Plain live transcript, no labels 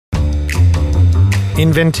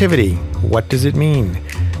Inventivity. What does it mean?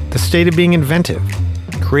 The state of being inventive,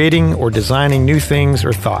 creating or designing new things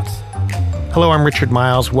or thoughts. Hello, I'm Richard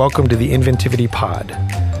Miles. Welcome to the Inventivity Pod.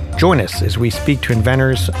 Join us as we speak to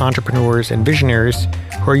inventors, entrepreneurs, and visionaries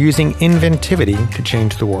who are using inventivity to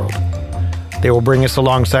change the world. They will bring us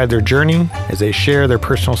alongside their journey as they share their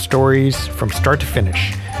personal stories from start to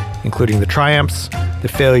finish, including the triumphs, the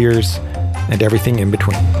failures, and everything in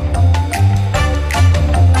between.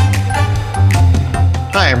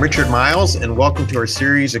 Hi, I'm Richard Miles, and welcome to our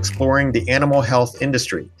series exploring the animal health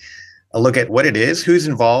industry. A look at what it is, who's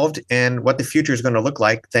involved, and what the future is going to look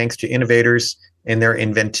like thanks to innovators and their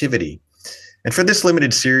inventivity. And for this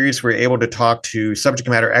limited series, we're able to talk to subject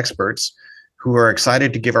matter experts who are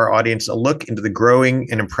excited to give our audience a look into the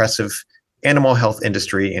growing and impressive animal health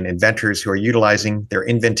industry and inventors who are utilizing their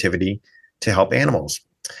inventivity to help animals.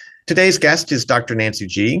 Today's guest is Dr. Nancy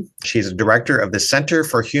G. She's a director of the Center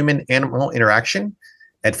for Human-Animal Interaction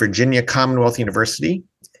at Virginia Commonwealth University,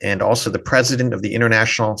 and also the president of the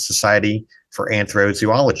International Society for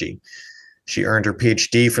Anthrozoology. She earned her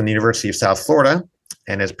PhD from the University of South Florida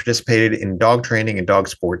and has participated in dog training and dog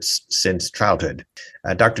sports since childhood.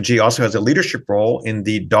 Dr. G also has a leadership role in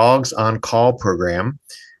the Dogs on Call program,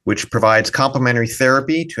 which provides complementary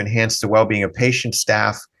therapy to enhance the well-being of patients,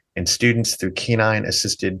 staff, and students through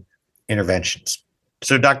canine-assisted interventions.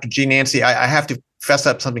 So, Dr. G, Nancy, I have to fess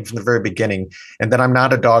up something from the very beginning, and that I'm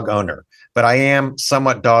not a dog owner, but I am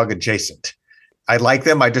somewhat dog adjacent. I like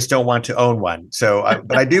them. I just don't want to own one. So,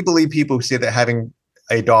 but I do believe people who say that having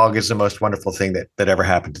a dog is the most wonderful thing that ever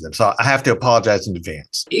happened to them. So I have to apologize in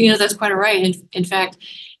advance. That's quite all right. In fact,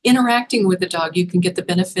 interacting with the dog, you can get the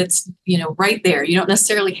benefits, right there. You don't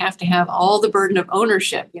necessarily have to have all the burden of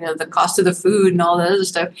ownership, the cost of the food and all that other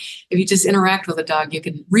stuff. If you just interact with a dog, you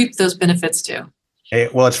can reap those benefits too.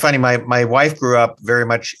 Well, it's funny. My wife grew up very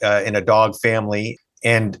much in a dog family,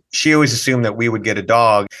 and she always assumed that we would get a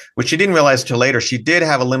dog, which she didn't realize till later. She did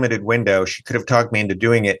have a limited window. She could have talked me into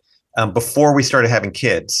doing it before we started having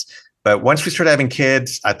kids. But once we started having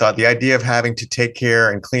kids, I thought the idea of having to take care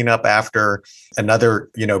and clean up after another,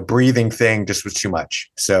 breathing thing just was too much.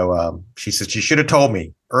 So she said she should have told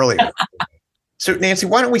me earlier. So, Nancy,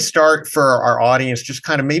 why don't we start for our audience, just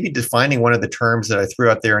kind of maybe defining one of the terms that I threw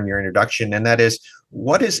out there in your introduction, and that is,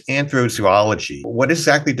 what is anthrozoology? What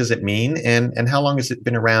exactly does it mean, and how long has it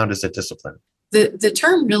been around as a discipline? The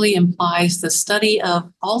term really implies the study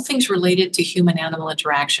of all things related to human-animal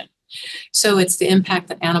interaction. So it's the impact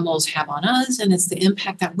that animals have on us, and it's the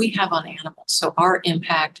impact that we have on animals. So our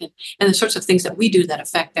impact and the sorts of things that we do that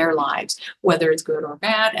affect their lives, whether it's good or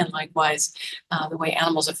bad, and likewise, the way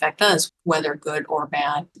animals affect us, whether good or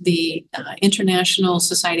bad. The International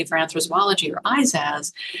Society for Anthrozoology, or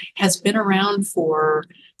ISAS, has been around for,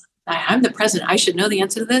 I'm the president, I should know the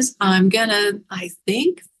answer to this. I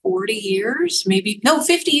think 40 years, maybe, no,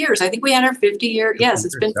 50 years. I think we had our 50-year. Yes,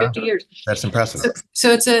 it's been 50 years. That's impressive.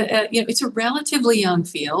 So it's it's a relatively young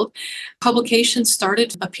field. Publications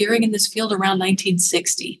started appearing in this field around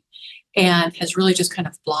 1960 and has really just kind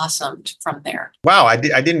of blossomed from there. Wow, I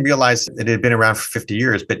didn't realize it had been around for 50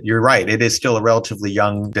 years, but you're right. It is still a relatively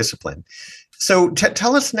young discipline. So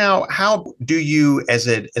tell us now, how do you, as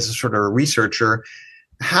a sort of a researcher,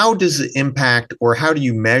 how does it impact, or how do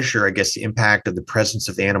you measure, I guess, the impact of the presence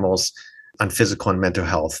of animals on physical and mental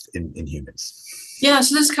health in humans? Yeah,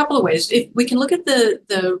 so there's a couple of ways. We can look at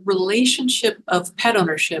the relationship of pet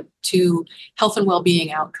ownership to health and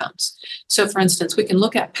well-being outcomes. So, for instance, we can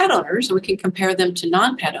look at pet owners, and we can compare them to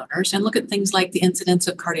non-pet owners and look at things like the incidence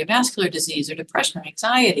of cardiovascular disease or depression or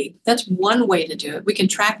anxiety. That's one way to do it. We can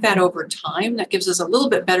track that over time. That gives us a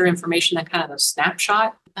little bit better information than kind of those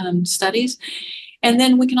snapshot studies. And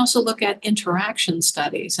then we can also look at interaction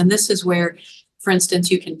studies. And this is where, for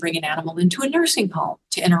instance, you can bring an animal into a nursing home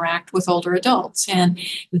to interact with older adults. And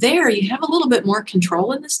there you have a little bit more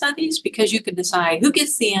control in the studies, because you can decide who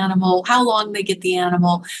gets the animal, how long they get the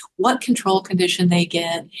animal, what control condition they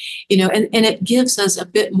get, and it gives us a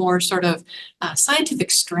bit more sort of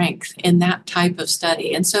scientific strength in that type of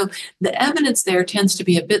study. And so the evidence there tends to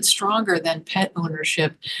be a bit stronger than pet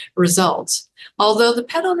ownership results. Although the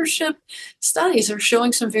pet ownership studies are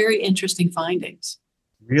showing some very interesting findings.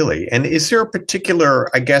 Really? And is there a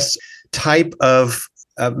particular, I guess, type of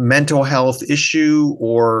mental health issue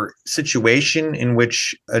or situation in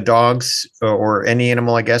which dogs or any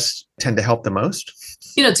animal, I guess, tend to help the most?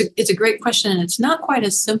 It's a great question, and it's not quite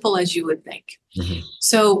as simple as you would think. Mhm.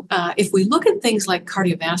 So, if we look at things like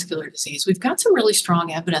cardiovascular disease, we've got some really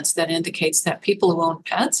strong evidence that indicates that people who own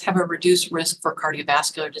pets have a reduced risk for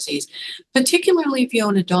cardiovascular disease, particularly if you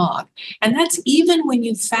own a dog. And that's even when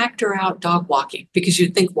you factor out dog walking, because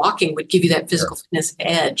you'd think walking would give you that Sure. physical fitness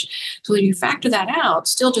edge. So, when you factor that out,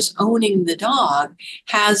 still just owning the dog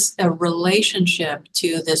has a relationship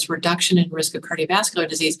to this reduction in risk of cardiovascular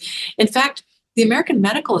disease. In fact, the American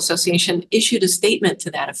Medical Association issued a statement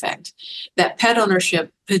to that effect, that pet ownership,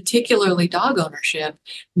 particularly dog ownership,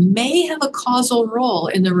 may have a causal role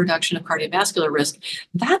in the reduction of cardiovascular risk.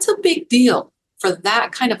 That's a big deal for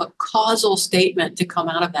that kind of a causal statement to come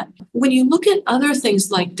out of that. When you look at other things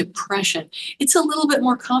like depression, it's a little bit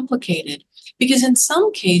more complicated because in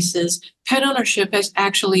some cases, pet ownership is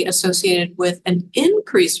actually associated with an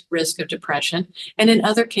increased risk of depression, and in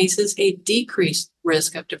other cases, a decreased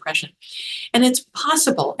risk of depression. And it's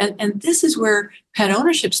possible, and this is where pet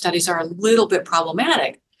ownership studies are a little bit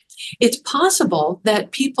problematic. It's possible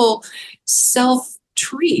that people self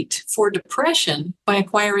treat for depression by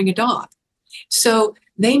acquiring a dog. So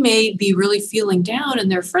they may be really feeling down,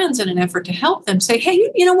 and their friends, in an effort to help them, say,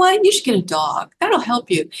 hey, you know what? You should get a dog. That'll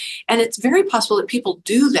help you. And it's very possible that people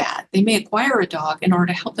do that. They may acquire a dog in order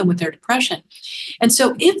to help them with their depression. And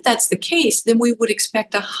so if that's the case, then we would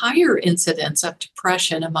expect a higher incidence of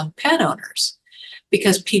depression among pet owners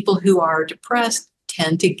because people who are depressed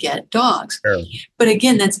tend to get dogs. Sure. But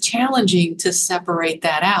again, that's challenging to separate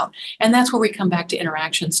that out. And that's where we come back to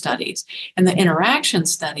interaction studies. And the interaction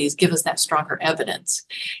studies give us that stronger evidence.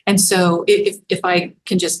 And so if I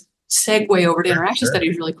can just segue over to interaction Sure.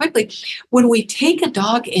 studies really quickly, when we take a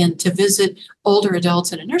dog in to visit older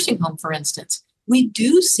adults in a nursing home, for instance, we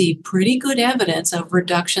do see pretty good evidence of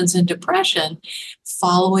reductions in depression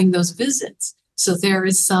following those visits. So there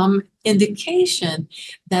is some indication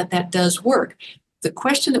that that does work. The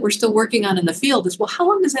question that we're still working on in the field is, well, how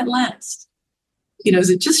long does that last?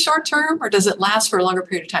 Is it just short term or does it last for a longer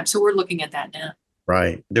period of time? So we're looking at that now.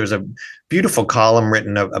 Right. There was a beautiful column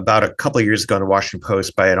written about a couple of years ago in the Washington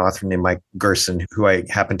Post by an author named Mike Gerson, who I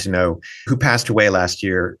happen to know, who passed away last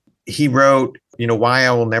year. He wrote, why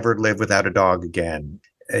I will never live without a dog again.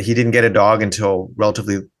 He didn't get a dog until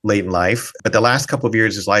relatively late in life, but the last couple of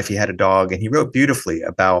years of his life, he had a dog, and he wrote beautifully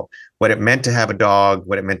about what it meant to have a dog,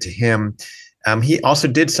 what it meant to him. He also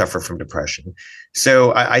did suffer from depression.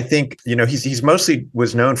 So I think, he's mostly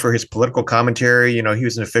was known for his political commentary. He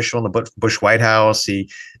was an official in the Bush White House. He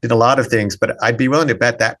did a lot of things, but I'd be willing to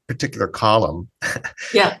bet that particular column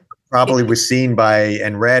Yeah. probably was seen by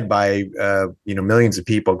and read by, millions of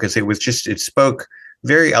people because it spoke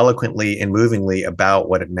very eloquently and movingly about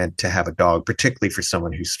what it meant to have a dog, particularly for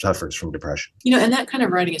someone who suffers from depression. And that kind of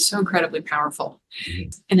writing is so incredibly powerful. Mm-hmm.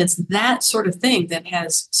 And it's that sort of thing that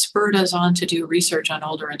has spurred us on to do research on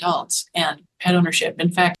older adults and pet ownership. In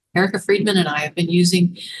fact, Erica Friedman and I have been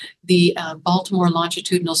using the Baltimore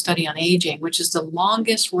Longitudinal Study on Aging, which is the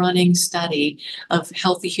longest running study of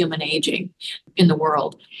healthy human aging in the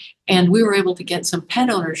world. And we were able to get some pet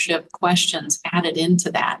ownership questions added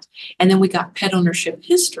into that. And then we got pet ownership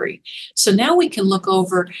history. So now we can look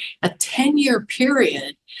over a 10-year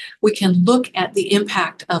period. We can look at the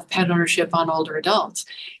impact of pet ownership on older adults.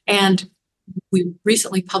 And we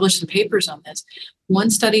recently published some papers on this. One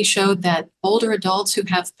study showed that older adults who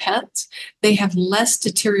have pets, they have less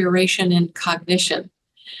deterioration in cognition.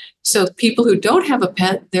 So people who don't have a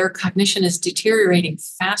pet, their cognition is deteriorating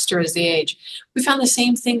faster as they age. We found the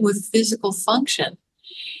same thing with physical function.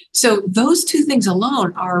 So those two things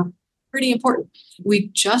alone are pretty important. We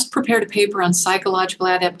just prepared a paper on psychological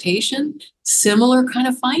adaptation, similar kind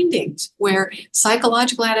of findings, where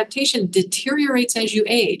psychological adaptation deteriorates as you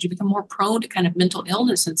age. You become more prone to kind of mental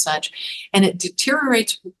illness and such, and it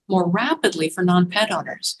deteriorates more rapidly for non-pet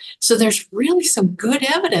owners. So there's really some good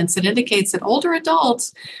evidence that indicates that older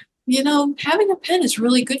adults, having a pet is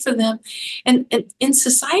really good for them. And in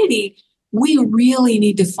society, we really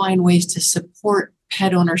need to find ways to support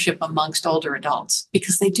pet ownership amongst older adults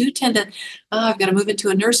because they do tend to, I've got to move into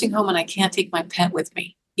a nursing home and I can't take my pet with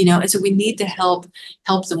me, and so we need to help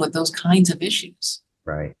them with those kinds of issues.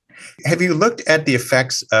 Right. Have you looked at the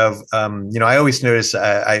effects of, I always notice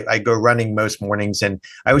I go running most mornings and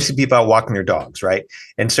I always see people out walking their dogs, right?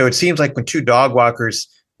 And so it seems like when two dog walkers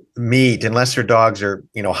meet, unless their dogs are,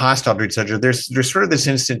 hostile to each other, there's sort of this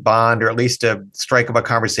instant bond, or at least a strike of a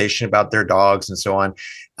conversation about their dogs and so on.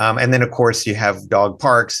 And then, of course, you have dog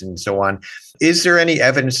parks and so on. Is there any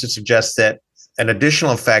evidence to suggest that an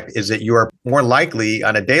additional effect is that you are more likely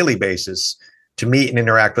on a daily basis to meet and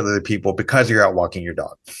interact with other people because you're out walking your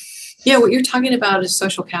dog? Yeah, what you're talking about is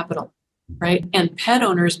social capital. right? And pet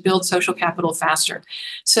owners build social capital faster.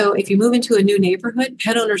 So if you move into a new neighborhood,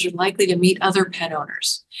 pet owners are likely to meet other pet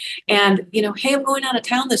owners. And, hey, I'm going out of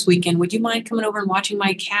town this weekend. Would you mind coming over and watching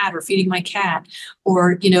my cat or feeding my cat?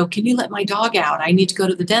 Or, can you let my dog out? I need to go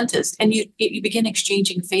to the dentist. And you begin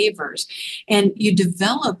exchanging favors and you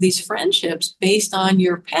develop these friendships based on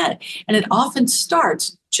your pet. And it often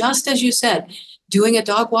starts, just as you said, doing a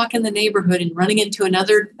dog walk in the neighborhood and running into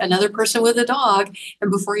another person with a dog.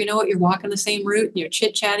 And before you know it, you're walking the same route and you're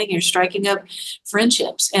chit-chatting, you're striking up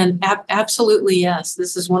friendships. And absolutely, yes,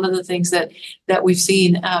 this is one of the things that we've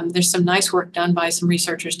seen. There's some nice work done by some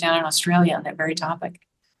researchers down in Australia on that very topic.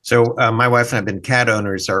 So my wife and I have been cat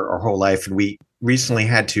owners our whole life, and we recently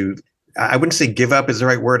had to, I wouldn't say give up is the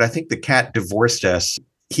right word. I think the cat divorced us.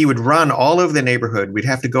 He would run all over the neighborhood. We'd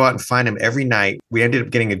have to go out and find him every night. We ended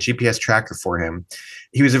up getting a GPS tracker for him.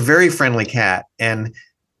 He was a very friendly cat. And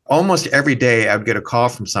almost every day I would get a call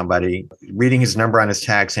from somebody reading his number on his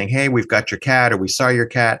tag saying, hey, we've got your cat, or we saw your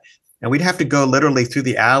cat. And we'd have to go literally through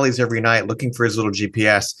the alleys every night looking for his little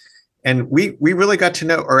GPS. And we really got to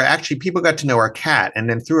know, or actually people got to know our cat, and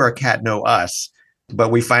then through our cat know us.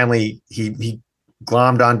 But we finally, he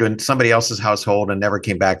glommed onto somebody else's household and never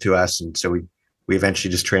came back to us. And so we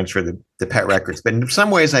eventually just transferred the pet records. But in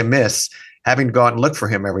some ways I miss having to go out and look for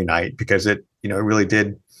him every night, because it really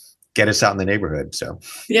did get us out in the neighborhood. So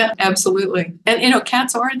yeah, absolutely. And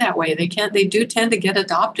cats are that way. They do tend to get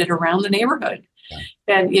adopted around the neighborhood.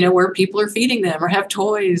 Yeah. And where people are feeding them or have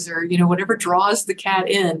toys or whatever draws the cat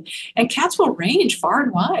in. And cats will range far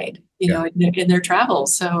and wide, in their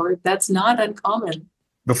travels. So that's not uncommon.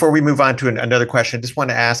 Before we move on to another question, I just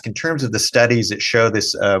want to ask, in terms of the studies that show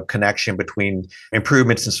this connection between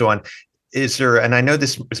improvements and so on, is there, and I know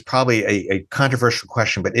this is probably a controversial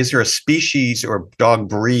question, but is there a species or dog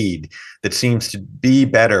breed that seems to be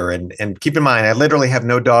better? And keep in mind, I literally have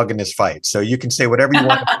no dog in this fight. So you can say whatever you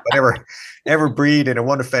want, whatever breed, and it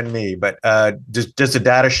won't offend me. But does the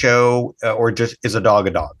data show, or just is a dog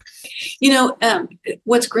a dog?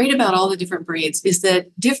 What's great about all the different breeds is that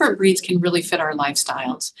different breeds can really fit our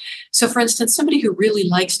lifestyles. So for instance, somebody who really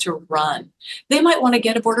likes to run, they might want to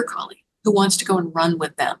get a border collie who wants to go and run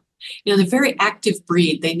with them. The very active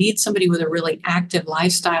breed, they need somebody with a really active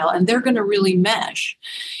lifestyle, and they're going to really mesh.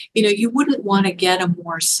 You wouldn't want to get a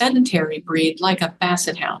more sedentary breed like a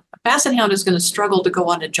basset hound. A basset hound is going to struggle to go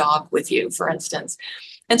on a jog with you, for instance.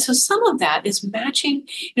 And so some of that is matching,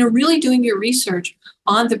 really doing your research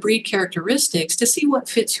on the breed characteristics to see what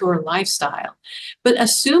fits your lifestyle. But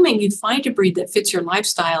assuming you find a breed that fits your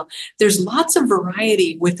lifestyle, there's lots of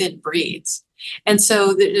variety within breeds. And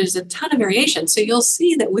so there's a ton of variation. So you'll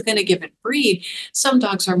see that within a given breed, some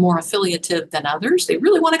dogs are more affiliative than others. They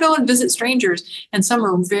really want to go and visit strangers. And some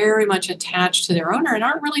are very much attached to their owner and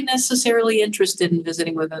aren't really necessarily interested in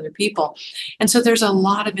visiting with other people. And so there's a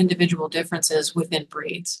lot of individual differences within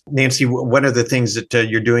breeds. Nancy, one of the things that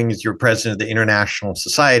you're doing is you're president of the International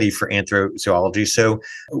Society for Anthrozoology. So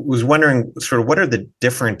I was wondering sort of what are the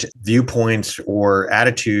different viewpoints or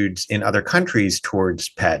attitudes in other countries towards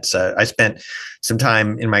pets? I spent some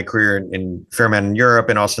time in my career in fair amount in Europe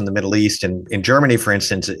and also in the Middle East. And in Germany, for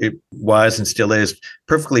instance, it was and still is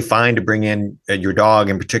perfectly fine to bring in your dog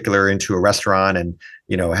in particular into a restaurant and,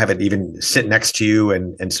 have it even sit next to you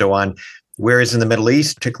and so on. Whereas in the Middle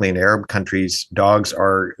East, particularly in Arab countries, dogs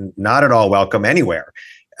are not at all welcome anywhere.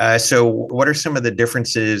 So what are some of the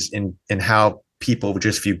differences in how people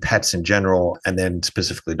just view pets in general, and then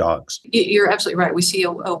specifically dogs? You're absolutely right. We see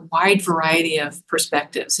a wide variety of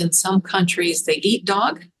perspectives. In some countries, they eat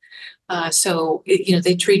dog.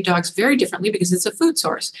 They treat dogs very differently because it's a food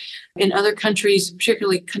source. In other countries,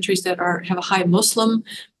 particularly countries that have a high Muslim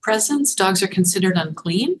presence, dogs are considered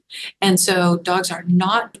unclean. And so dogs are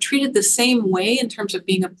not treated the same way in terms of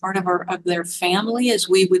being a part of their family as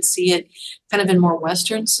we would see it kind of in more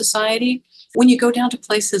Western society. When you go down to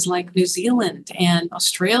places like New Zealand and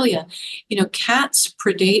Australia, cats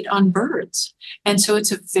predate on birds. And so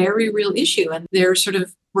it's a very real issue. And they're sort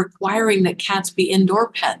of requiring that cats be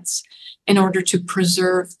indoor pets in order to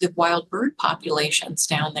preserve the wild bird populations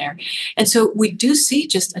down there. And so we do see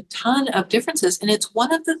just a ton of differences. And it's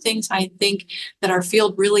one of the things I think that our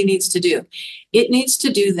field really needs to do. It needs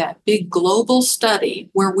to do that big global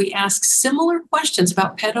study where we ask similar questions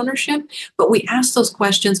about pet ownership, but we ask those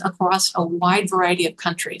questions across a wide variety of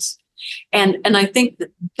countries. And I think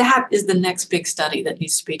that is the next big study that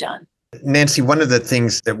needs to be done. Nancy, one of the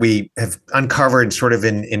things that we have uncovered sort of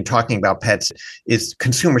in talking about pets is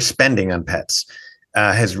consumer spending on pets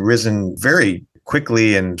has risen very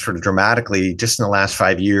quickly and sort of dramatically just in the last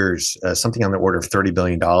 5 years, something on the order of $30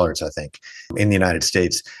 billion, I think, in the United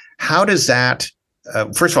States. How does that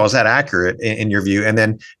First of all, is that accurate in your view? And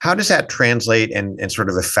then how does that translate and sort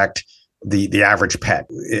of affect the average pet?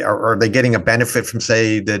 Are they getting a benefit from,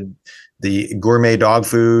 say, the gourmet dog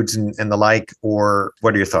foods and the like, or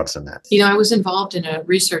what are your thoughts on that? I was involved in a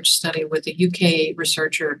research study with a UK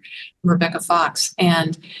researcher, Rebecca Fox,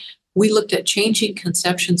 and we looked at changing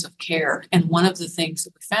conceptions of care. And one of the things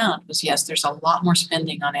that we found was, yes, there's a lot more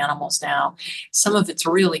spending on animals now. Some of it's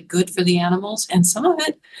really good for the animals, and some of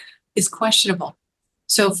it is questionable.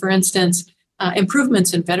 So, for instance,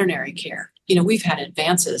 improvements in veterinary care. We've had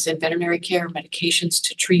advances in veterinary care, medications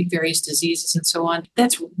to treat various diseases and so on.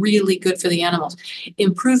 That's really good for the animals.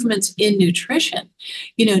 Improvements in nutrition.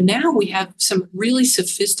 Now we have some really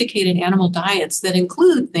sophisticated animal diets that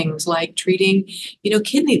include things like treating,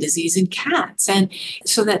 kidney disease in cats. And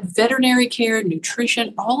so that veterinary care,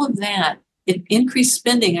 nutrition, all of that, increased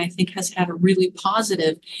spending, I think, has had a really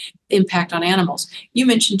positive impact on animals. You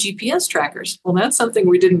mentioned GPS trackers. Well, that's something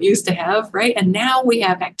we didn't used to have, right? And now we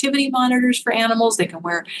have activity monitors for animals. They can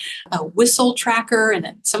wear a whistle tracker,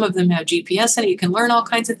 and some of them have GPS in it. You can learn all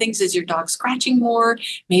kinds of things. Is your dog scratching more?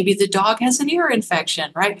 Maybe the dog has an ear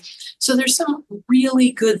infection, right? So there's some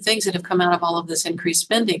really good things that have come out of all of this increased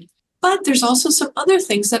spending. But there's also some other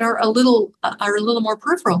things that are a little more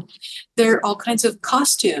peripheral. There are all kinds of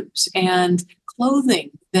costumes and clothing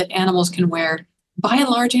that animals can wear. By and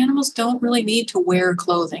large, animals don't really need to wear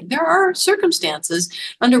clothing. There are circumstances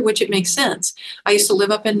under which it makes sense. I used to live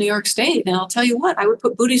up in New York State, and I'll tell you what, I would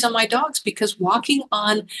put booties on my dogs because walking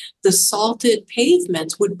on the salted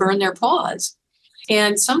pavements would burn their paws.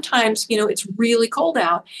 And sometimes, it's really cold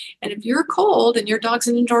out. And if you're cold and your dog's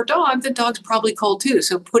an indoor dog, the dog's probably cold too.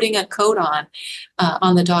 So putting a coat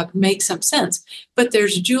on the dog makes some sense. But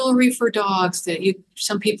there's jewelry for dogs that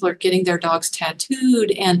some people are getting their dogs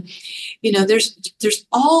tattooed. And, there's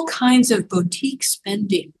all kinds of boutique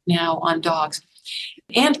spending now on dogs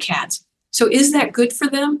and cats. So is that good for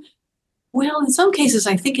them? Well, in some cases,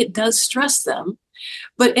 I think it does stress them.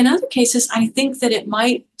 But in other cases, I think that it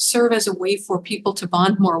might serve as a way for people to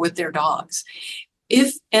bond more with their dogs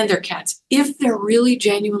and their cats, if they're really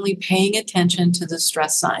genuinely paying attention to the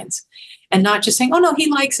stress signs and not just saying, oh, no, he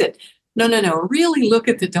likes it. No. Really look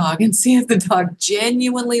at the dog and see if the dog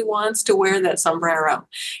genuinely wants to wear that sombrero,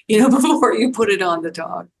 before you put it on the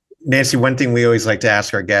dog. Nancy, one thing we always like to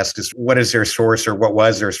ask our guests is what is their source, or what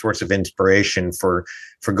was their source of inspiration for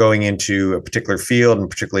going into a particular field, and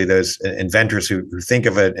particularly those inventors who think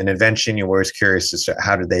of an invention. You're always curious as to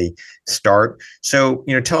how did they start. So,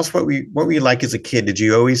 tell us what were you like as a kid? Did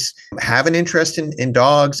you always have an interest in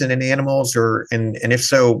dogs and in animals, and if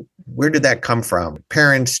so, where did that come from?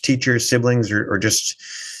 Parents, teachers, siblings, or just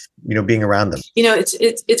being around them? It's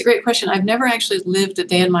a great question. I've never actually lived a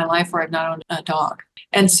day in my life where I've not owned a dog.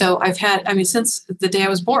 And so since the day I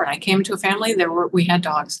was born, I came into a family we had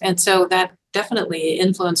dogs. And so that definitely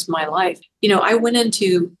influenced my life. I went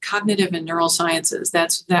into cognitive and neurosciences.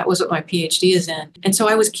 That was what my PhD is in. And so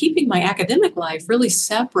I was keeping my academic life really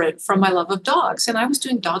separate from my love of dogs. And I was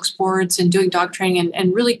doing dog sports and doing dog training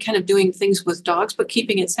and really kind of doing things with dogs, but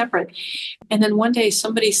keeping it separate. And then one day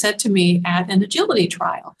somebody said to me at an agility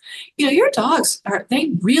trial, your dogs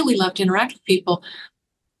they really love to interact with people.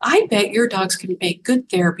 I bet your dogs can make good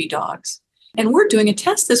therapy dogs. And we're doing a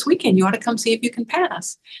test this weekend. You ought to come see if you can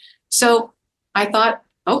pass. So I thought,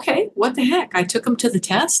 okay, what the heck? I took them to the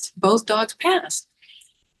test. Both dogs passed.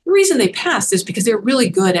 The reason they passed is because they're really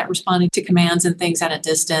good at responding to commands and things at a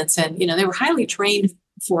distance. And, they were highly trained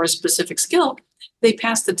for a specific skill. They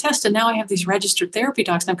passed the test. And now I have these registered therapy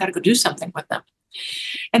dogs and I've got to go do something with them.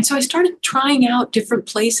 And so I started trying out different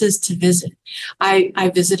places to visit.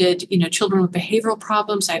 I visited, children with behavioral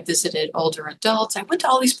problems. I visited older adults. I went to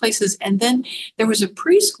all these places. And then there was a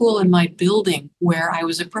preschool in my building where I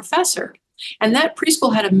was a professor. And that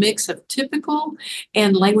preschool had a mix of typical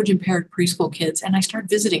and language impaired preschool kids. And I started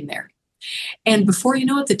visiting there. And before you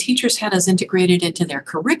know it, the teachers had us integrated into their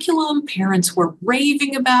curriculum. Parents were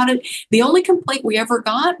raving about it. The only complaint we ever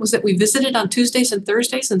got was that we visited on Tuesdays and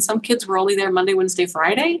Thursdays, and some kids were only there Monday, Wednesday,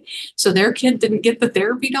 Friday. So their kid didn't get the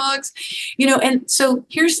therapy dogs, and so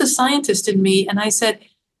here's the scientist in me. And I said,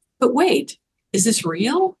 but wait, is this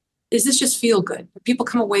real? Is this just feel good? People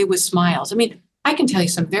come away with smiles. I can tell you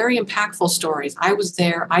some very impactful stories. I was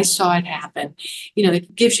there. I saw it happen.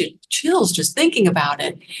 It gives you chills just thinking about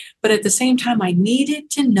it. But at the same time, I needed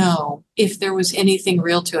to know if there was anything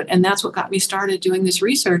real to it. And that's what got me started doing this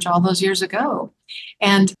research all those years ago.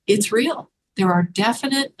 And it's real. There are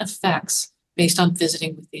definite effects based on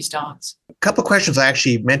visiting with these dogs. A couple of questions I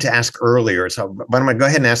actually meant to ask earlier, but I'm going to go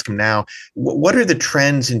ahead and ask them now. What are the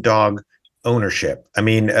trends in dog ownership? I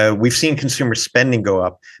mean, we've seen consumer spending go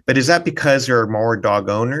up, but is that because there are more dog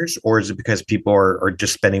owners, or is it because people are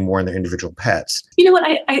just spending more on their individual pets? You know what?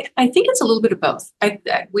 I think it's a little bit of both.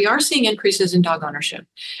 We are seeing increases in dog ownership,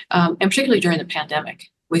 and particularly during the pandemic.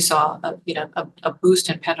 We saw a boost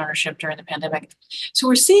in pet ownership during the pandemic. So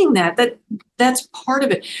we're seeing that's part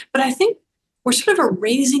of it. But I think we're sort of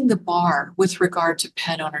raising the bar with regard to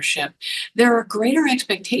pet ownership. There are greater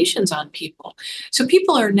expectations on people. So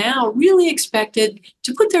people are now really expected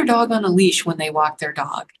to put their dog on a leash when they walk their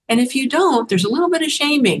dog. And if you don't, there's a little bit of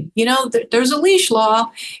shaming. There's a leash law,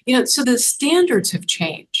 so the standards have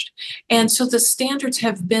changed. And so the standards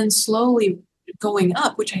have been slowly going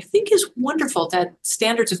up, which I think is wonderful that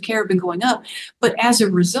standards of care have been going up. But as a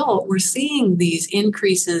result, we're seeing these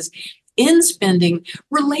increases in spending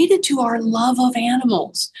related to our love of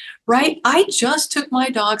animals, right? I just took my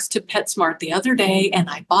dogs to PetSmart the other day and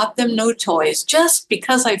I bought them new toys just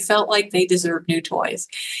because I felt like they deserved new toys,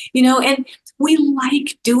 and we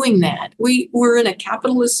like doing that. We're in a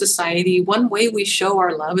capitalist society. One way we show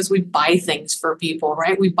our love is we buy things for people,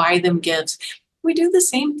 right? We buy them gifts. We do the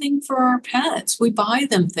same thing for our pets. We buy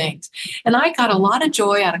them things. And I got a lot of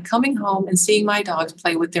joy out of coming home and seeing my dogs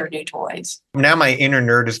play with their new toys. Now my inner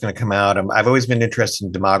nerd is going to come out. I've always been interested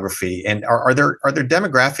in demography. And are there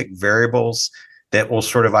demographic variables that will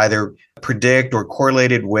sort of either predict or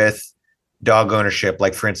correlated with dog ownership?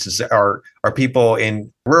 Like, for instance, are people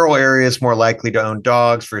in rural areas more likely to own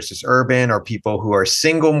dogs versus urban? Are people who are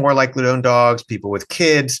single more likely to own dogs? People with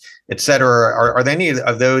kids, et cetera? Are there any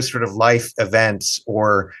of those sort of life events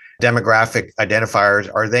or demographic identifiers?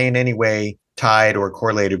 Are they in any way tied or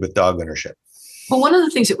correlated with dog ownership? Well, one of the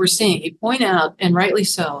things that we're seeing, you point out, and rightly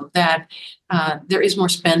so, that there is more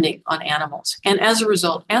spending on animals. And as a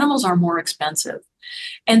result, animals are more expensive.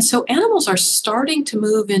 And so animals are starting to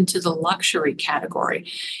move into the luxury category.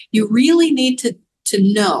 You really need to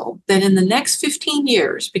know that in the next 15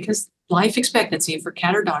 years, because life expectancy for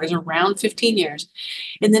cat or dog is around 15 years.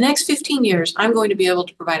 In the next 15 years, I'm going to be able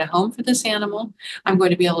to provide a home for this animal. I'm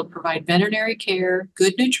going to be able to provide veterinary care,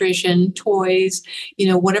 good nutrition, toys,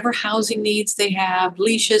 whatever housing needs they have,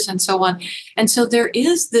 leashes, and so on. And so there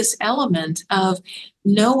is this element of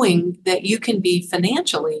knowing that you can be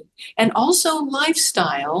financially and also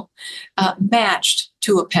lifestyle matched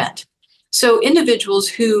to a pet. So individuals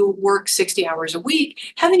who work 60 hours a week,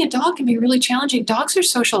 having a dog can be really challenging. Dogs are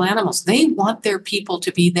social animals. They want their people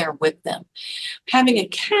to be there with them. Having a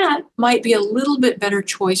cat might be a little bit better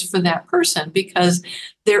choice for that person because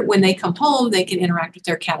when they come home, they can interact with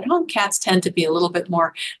their cat at home. Cats tend to be a little bit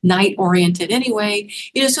more night oriented anyway.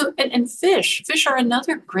 So and fish are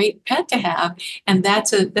another great pet to have. And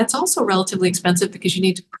that's also relatively expensive because you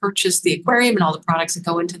need to purchase the aquarium and all the products that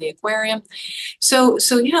go into the aquarium. So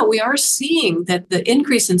yeah, we are seeing that the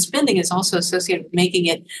increase in spending is also associated with making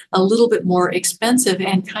it a little bit more expensive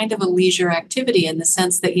and kind of a leisure activity in the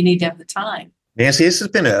sense that you need to have the time. Nancy, this has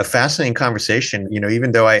been a fascinating conversation.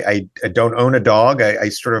 Even though I don't own a dog, I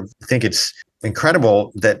sort of think it's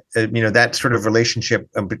incredible that, that sort of relationship,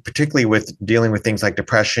 particularly with dealing with things like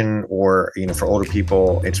depression or, for older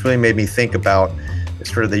people, it's really made me think about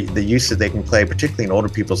sort of the use that they can play, particularly in older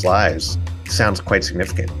people's lives. Sounds quite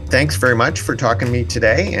significant. Thanks very much for talking to me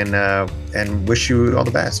today and wish you all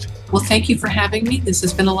the best. Well, thank you for having me. This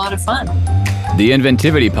has been a lot of fun. The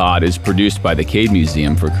Inventivity Pod is produced by the Cade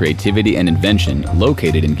Museum for Creativity and Invention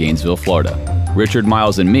located in Gainesville, Florida. Richard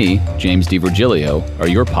Miles and me, James DiVirgilio, are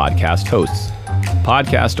your podcast hosts.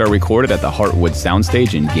 Podcasts are recorded at the Heartwood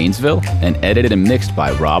Soundstage in Gainesville and edited and mixed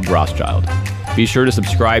by Rob Rothschild. Be sure to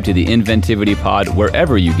subscribe to the Inventivity Pod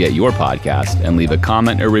wherever you get your podcast and leave a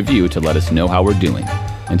comment or review to let us know how we're doing.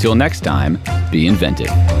 Until next time, be inventive.